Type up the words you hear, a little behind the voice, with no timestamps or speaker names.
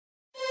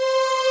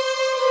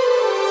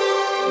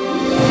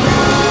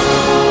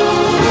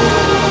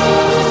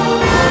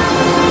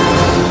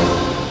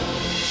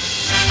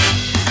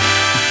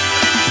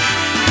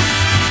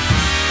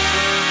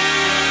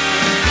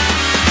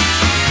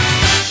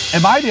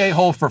Am I the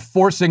a-hole for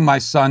forcing my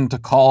son to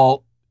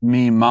call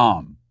me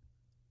mom?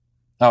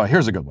 Oh,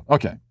 here's a good one.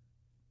 Okay.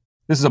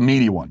 This is a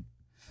meaty one.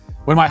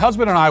 When my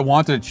husband and I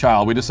wanted a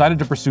child, we decided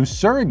to pursue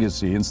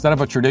surrogacy instead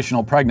of a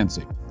traditional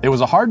pregnancy. It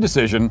was a hard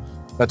decision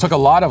that took a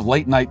lot of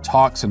late-night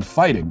talks and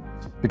fighting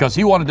because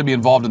he wanted to be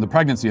involved in the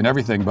pregnancy and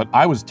everything, but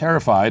I was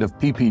terrified of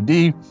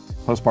PPD,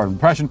 postpartum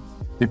depression,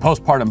 the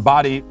postpartum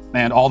body,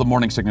 and all the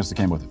morning sickness that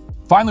came with it.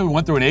 Finally, we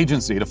went through an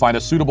agency to find a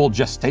suitable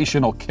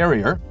gestational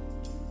carrier,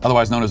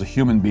 otherwise known as a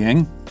human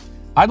being.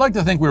 I'd like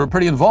to think we were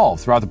pretty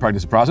involved throughout the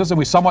pregnancy process, and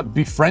we somewhat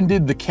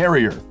befriended the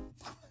carrier.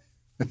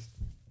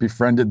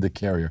 Befriended the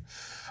carrier.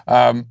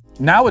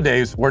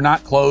 Nowadays, we're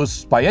not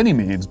close by any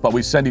means, but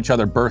we send each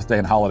other birthday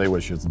and holiday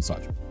wishes and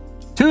such.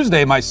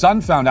 Tuesday, my son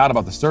found out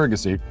about the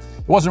surrogacy.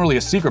 It wasn't really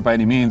a secret by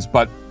any means,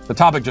 but the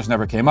topic just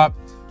never came up.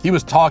 He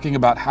was talking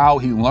about how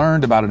he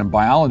learned about it in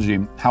biology,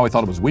 how he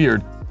thought it was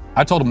weird.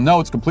 I told him, no,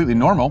 it's completely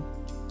normal,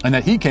 and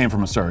that he came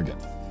from a surrogate.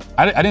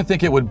 I didn't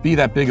think it would be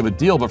that big of a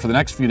deal, but for the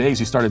next few days,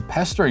 he started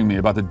pestering me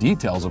about the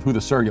details of who the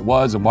surrogate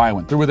was and why I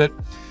went through with it.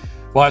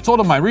 Well, I told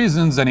him my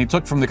reasons, and he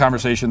took from the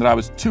conversation that I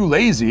was too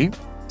lazy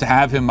to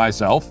have him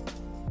myself.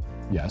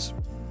 Yes.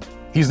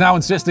 He's now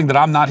insisting that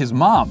I'm not his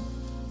mom.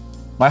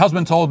 My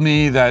husband told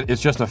me that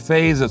it's just a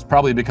phase. It's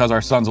probably because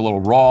our son's a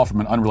little raw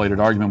from an unrelated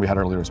argument we had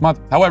earlier this month.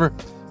 However,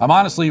 I'm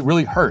honestly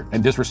really hurt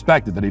and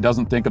disrespected that he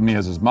doesn't think of me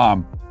as his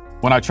mom.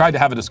 When I tried to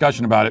have a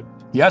discussion about it,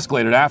 he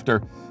escalated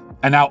after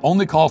and now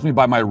only calls me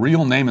by my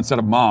real name instead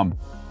of mom.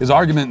 His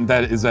argument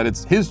is that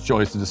it's his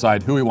choice to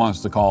decide who he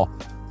wants to call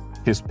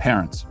his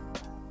parents.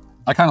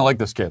 I kind of like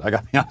this kid, I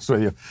gotta be honest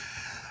with you.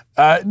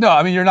 No,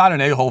 I mean, you're not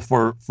an a-hole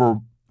for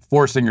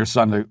forcing your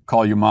son to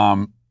call you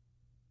mom,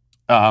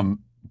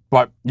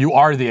 but you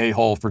are the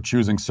a-hole for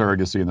choosing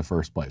surrogacy in the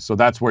first place. So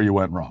that's where you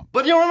went wrong.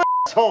 But you're an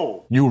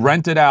asshole. You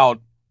rented out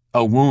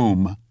a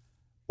womb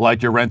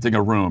like you're renting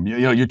a room.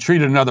 You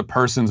treated another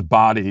person's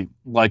body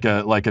like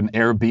an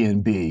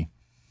Airbnb.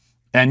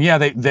 And yeah,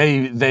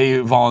 they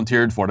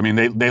volunteered for it. I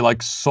mean, they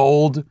like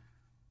sold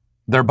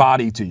their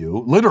body to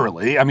you,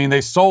 literally. I mean,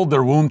 they sold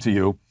their womb to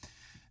you.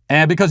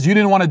 And because you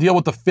didn't want to deal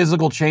with the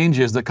physical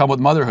changes that come with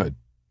motherhood.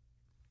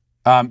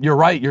 You're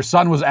right. Your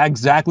son was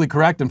exactly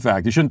correct, in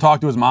fact. You shouldn't talk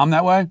to his mom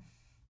that way.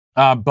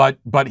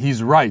 But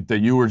he's right that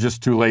you were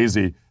just too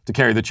lazy to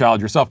carry the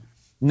child yourself.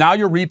 Now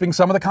you're reaping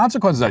some of the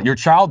consequences of that. Your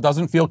child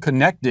doesn't feel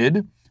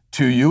connected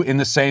to you in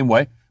the same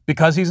way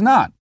because he's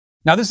not.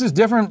 Now, this is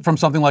different from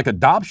something like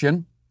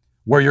adoption,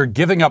 where you're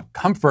giving up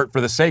comfort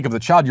for the sake of the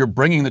child. You're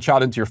bringing the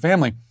child into your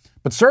family.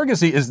 But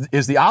surrogacy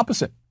is the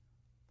opposite.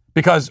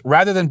 Because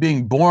rather than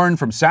being born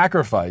from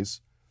sacrifice,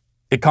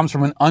 it comes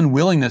from an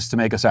unwillingness to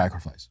make a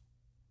sacrifice.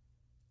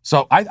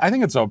 So I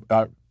think it's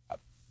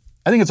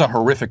a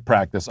horrific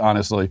practice,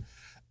 honestly,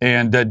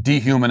 and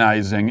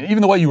dehumanizing.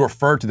 Even the way you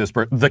refer to this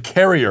person, the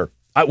carrier.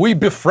 We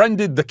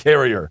befriended the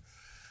carrier.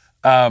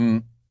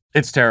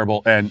 It's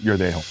terrible, and you're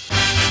the a-hole.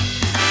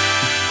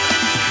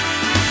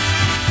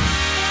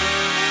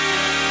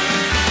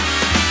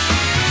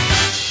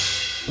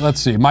 Let's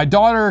see. My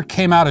daughter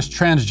came out as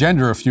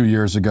transgender a few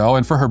years ago,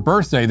 and for her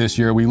birthday this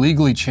year, we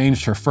legally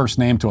changed her first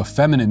name to a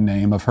feminine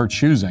name of her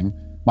choosing.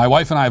 My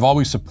wife and I have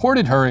always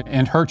supported her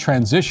and her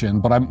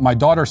transition, but my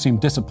daughter seemed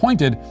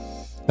disappointed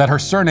that her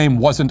surname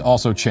wasn't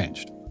also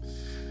changed.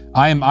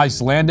 I am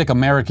Icelandic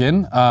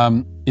American.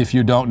 If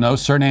you don't know,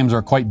 surnames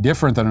are quite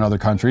different than in other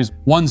countries.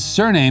 One's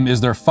surname is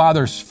their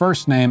father's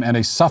first name and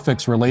a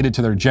suffix related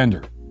to their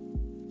gender.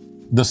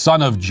 The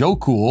son of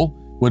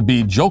Jokul would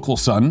be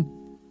Jokulson,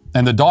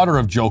 and the daughter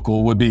of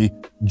Jokul would be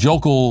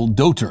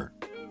Jokuldóttir.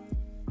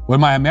 When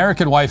my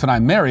American wife and I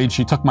married,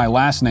 she took my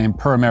last name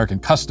per American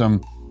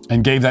custom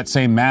and gave that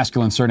same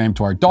masculine surname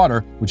to our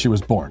daughter when she was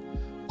born.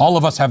 All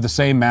of us have the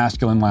same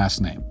masculine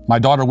last name. My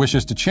daughter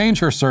wishes to change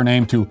her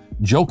surname to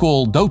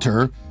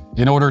Jokuldóttir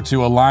in order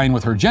to align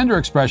with her gender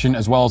expression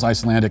as well as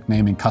Icelandic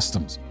naming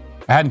customs.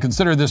 I hadn't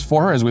considered this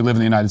for her as we live in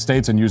the United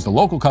States and use the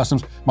local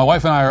customs. My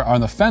wife and I are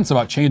on the fence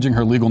about changing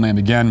her legal name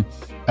again,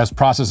 as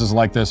processes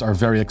like this are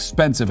very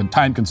expensive and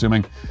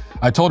time-consuming.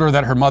 I told her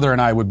that her mother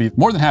and I would be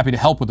more than happy to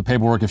help with the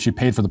paperwork if she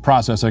paid for the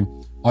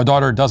processing. Our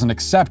daughter doesn't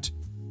accept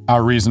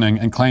our reasoning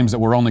and claims that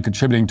we're only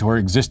contributing to her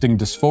existing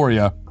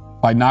dysphoria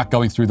by not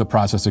going through the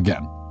process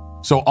again.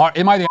 So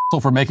am I the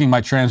asshole for making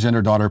my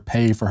transgender daughter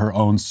pay for her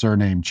own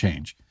surname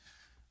change?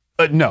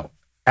 No,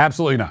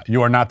 absolutely not.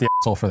 You are not the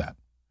asshole for that.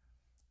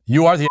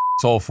 You are the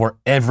asshole for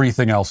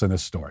everything else in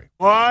this story.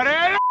 What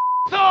an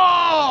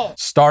asshole!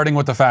 Starting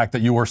with the fact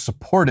that you were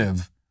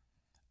supportive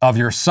of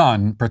your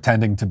son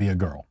pretending to be a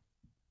girl.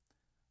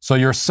 So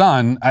your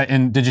son,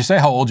 and did you say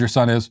how old your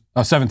son is?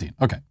 Oh, 17.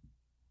 Okay.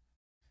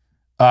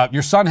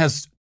 Your son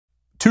has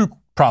two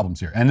problems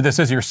here, and this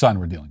is your son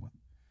we're dealing with.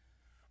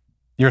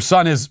 Your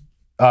son is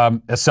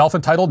a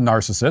self-entitled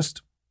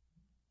narcissist,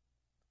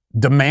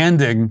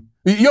 demanding,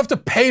 you have to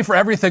pay for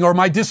everything or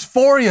my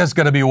dysphoria is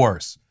going to be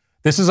worse.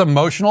 This is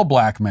emotional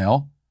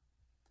blackmail.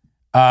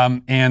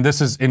 And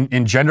this is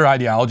in gender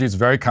ideology, it's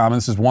very common.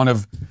 This is one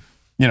of,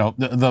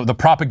 the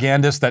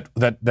propagandists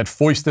that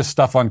foist this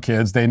stuff on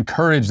kids. They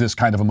encourage this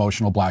kind of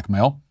emotional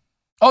blackmail.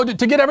 Oh,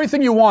 to get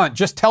everything you want,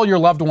 just tell your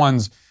loved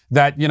ones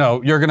that,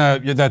 you're gonna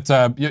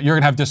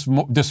have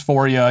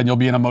dysphoria and you'll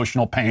be in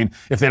emotional pain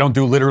if they don't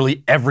do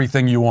literally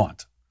everything you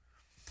want.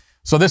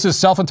 So this is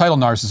self-entitled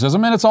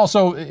narcissism, and it's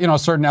also, a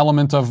certain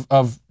element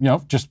of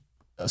just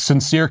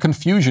sincere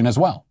confusion as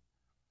well.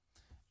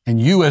 And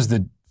you as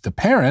the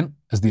parent,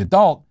 as the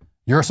adult,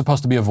 you're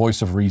supposed to be a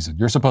voice of reason.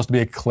 You're supposed to be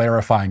a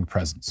clarifying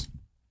presence.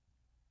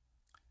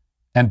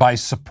 And by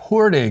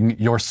supporting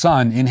your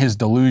son in his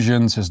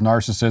delusions, his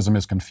narcissism,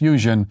 his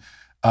confusion,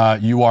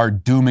 you are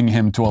dooming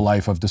him to a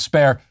life of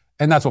despair,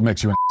 and that's what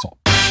makes you an asshole.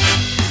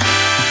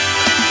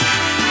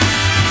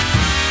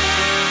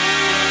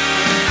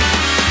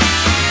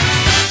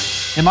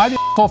 Am I the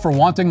asshole for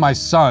wanting my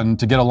son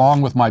to get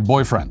along with my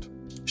boyfriend?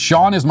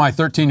 Sean is my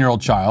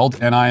 13-year-old child,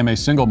 and I am a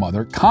single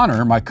mother.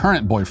 Connor, my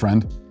current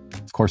boyfriend,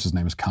 of course his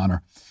name is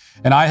Connor,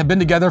 and I have been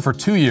together for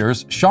 2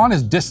 years. Sean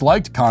has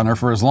disliked Connor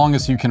for as long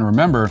as you can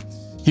remember.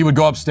 He would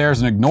go upstairs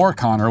and ignore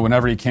Connor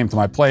whenever he came to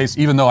my place.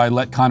 Even though I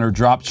let Connor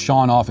drop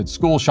Sean off at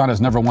school, Sean has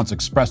never once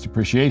expressed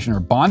appreciation or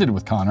bonded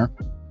with Connor.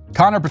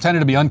 Connor pretended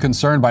to be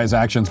unconcerned by his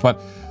actions,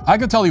 but I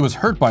could tell he was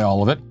hurt by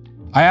all of it.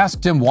 I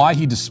asked him why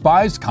he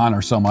despised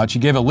Connor so much. He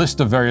gave a list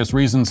of various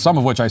reasons, some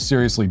of which I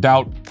seriously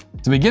doubt.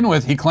 To begin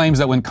with, he claims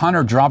that when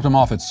Connor dropped him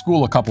off at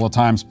school a couple of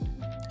times,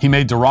 he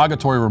made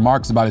derogatory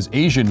remarks about his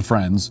Asian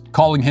friends,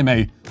 calling him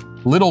a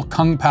little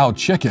kung pao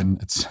chicken,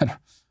 etc.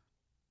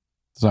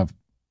 It's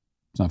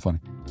not funny.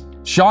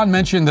 Sean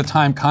mentioned the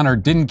time Connor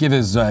didn't give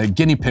his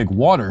guinea pig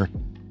water,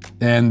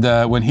 and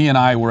when he and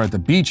I were at the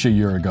beach a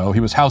year ago, he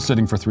was house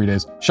sitting for 3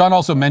 days. Sean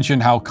also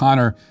mentioned how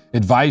Connor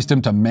advised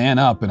him to man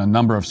up in a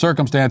number of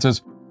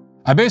circumstances.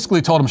 I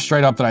basically told him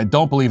straight up that I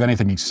don't believe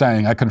anything he's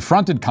saying. I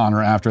confronted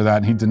Connor after that,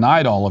 and he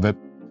denied all of it.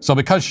 So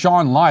because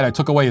Sean lied, I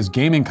took away his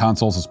gaming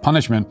consoles as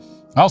punishment.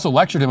 I also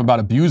lectured him about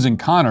abusing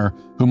Connor,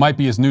 who might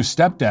be his new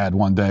stepdad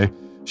one day.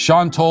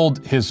 Sean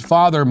told his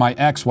father, my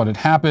ex, what had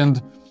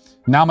happened.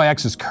 Now my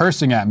ex is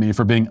cursing at me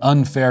for being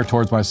unfair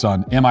towards my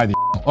son. Am I the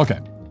a-hole? Okay.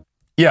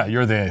 Yeah,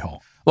 you're the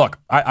a-hole. Look,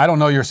 I don't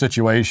know your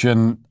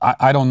situation.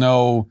 I don't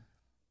know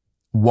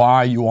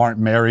why you aren't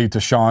married to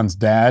Sean's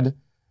dad.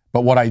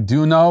 But what I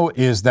do know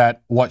is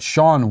that what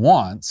Sean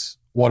wants,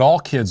 what all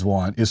kids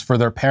want, is for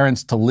their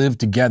parents to live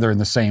together in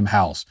the same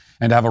house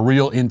and to have a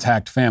real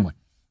intact family.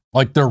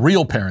 Like they're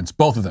real parents,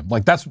 both of them.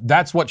 Like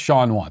that's what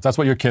Sean wants. That's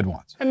what your kid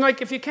wants. And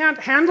like if you can't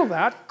handle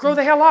that, grow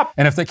the hell up.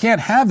 And if they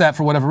can't have that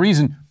for whatever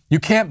reason, you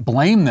can't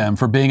blame them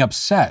for being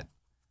upset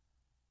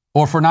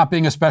or for not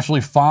being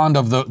especially fond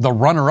of the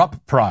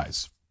runner-up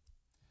prize.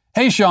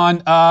 Hey,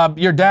 Sean,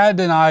 your dad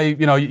and I,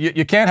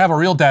 you can't have a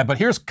real dad, but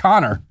here's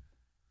Connor.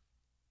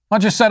 Why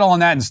don't you settle on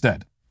that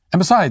instead? And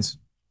besides,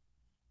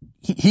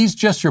 he's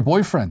just your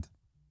boyfriend.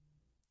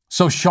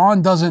 So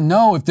Sean doesn't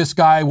know if this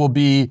guy will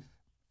be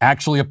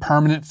actually a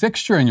permanent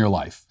fixture in your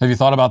life. Have you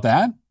thought about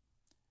that?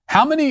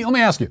 Let me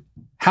ask you,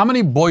 how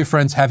many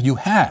boyfriends have you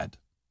had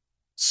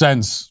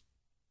since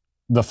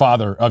the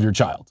father of your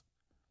child?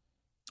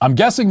 I'm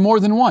guessing more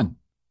than one.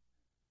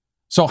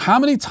 So how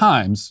many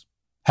times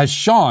has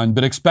Sean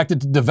been expected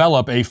to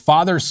develop a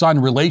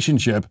father-son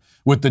relationship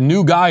with the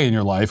new guy in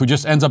your life who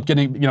just ends up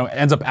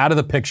out of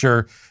the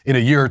picture in a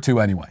year or two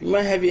anyway? You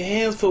might have your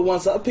hands full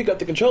once I pick up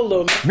the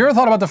controller. Have you ever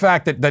thought about the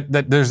fact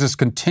that there's this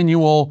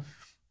continual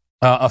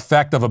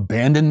effect of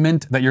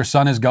abandonment that your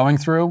son is going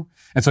through?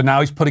 And so now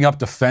he's putting up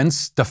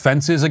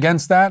defenses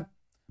against that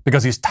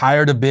because he's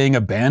tired of being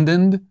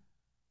abandoned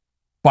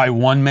by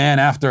one man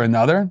after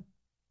another?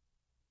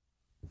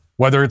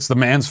 Whether it's the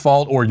man's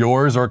fault or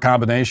yours or a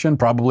combination,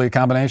 probably a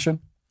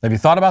combination. Have you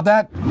thought about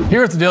that?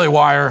 Here at the Daily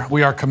Wire,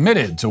 we are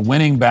committed to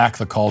winning back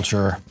the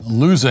culture.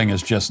 Losing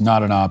is just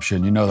not an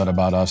option. You know that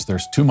about us.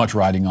 There's too much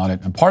riding on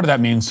it. And part of that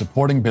means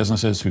supporting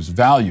businesses whose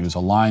values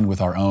align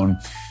with our own,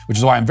 which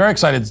is why I'm very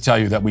excited to tell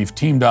you that we've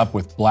teamed up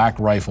with Black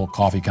Rifle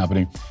Coffee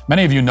Company.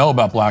 Many of you know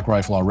about Black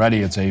Rifle already.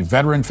 It's a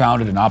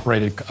veteran-founded and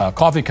operated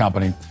coffee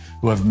company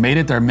who have made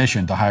it their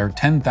mission to hire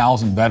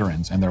 10,000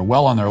 veterans, and they're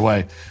well on their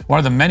way. One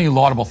of the many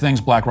laudable things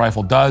Black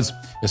Rifle does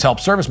is help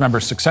service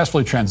members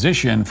successfully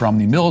transition from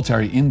the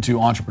military into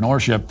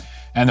entrepreneurship,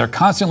 and they're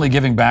constantly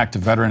giving back to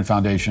veteran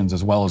foundations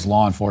as well as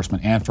law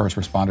enforcement and first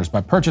responders.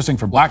 By purchasing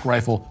from Black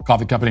Rifle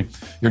Coffee Company,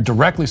 you're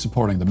directly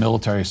supporting the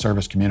military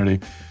service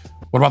community.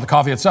 What about the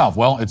coffee itself?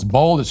 Well, it's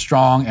bold, it's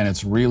strong, and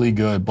it's really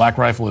good. Black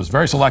Rifle is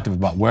very selective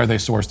about where they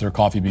source their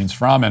coffee beans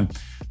from, and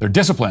they're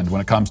disciplined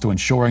when it comes to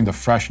ensuring the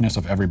freshness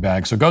of every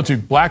bag. So go to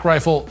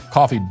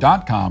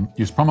blackriflecoffee.com,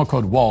 use promo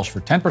code Walsh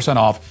for 10%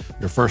 off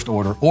your first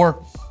order, or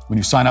when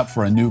you sign up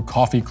for a new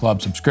Coffee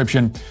Club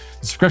subscription.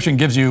 The subscription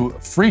gives you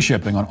free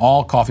shipping on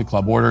all Coffee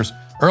Club orders,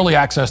 early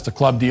access to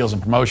club deals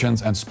and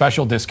promotions, and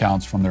special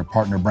discounts from their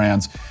partner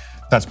brands.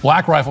 That's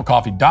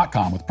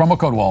blackriflecoffee.com with promo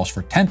code Walsh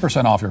for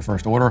 10% off your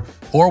first order,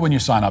 or when you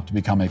sign up to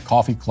become a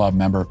Coffee Club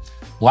member.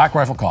 Black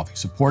Rifle Coffee,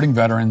 supporting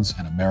veterans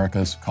and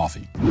America's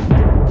coffee.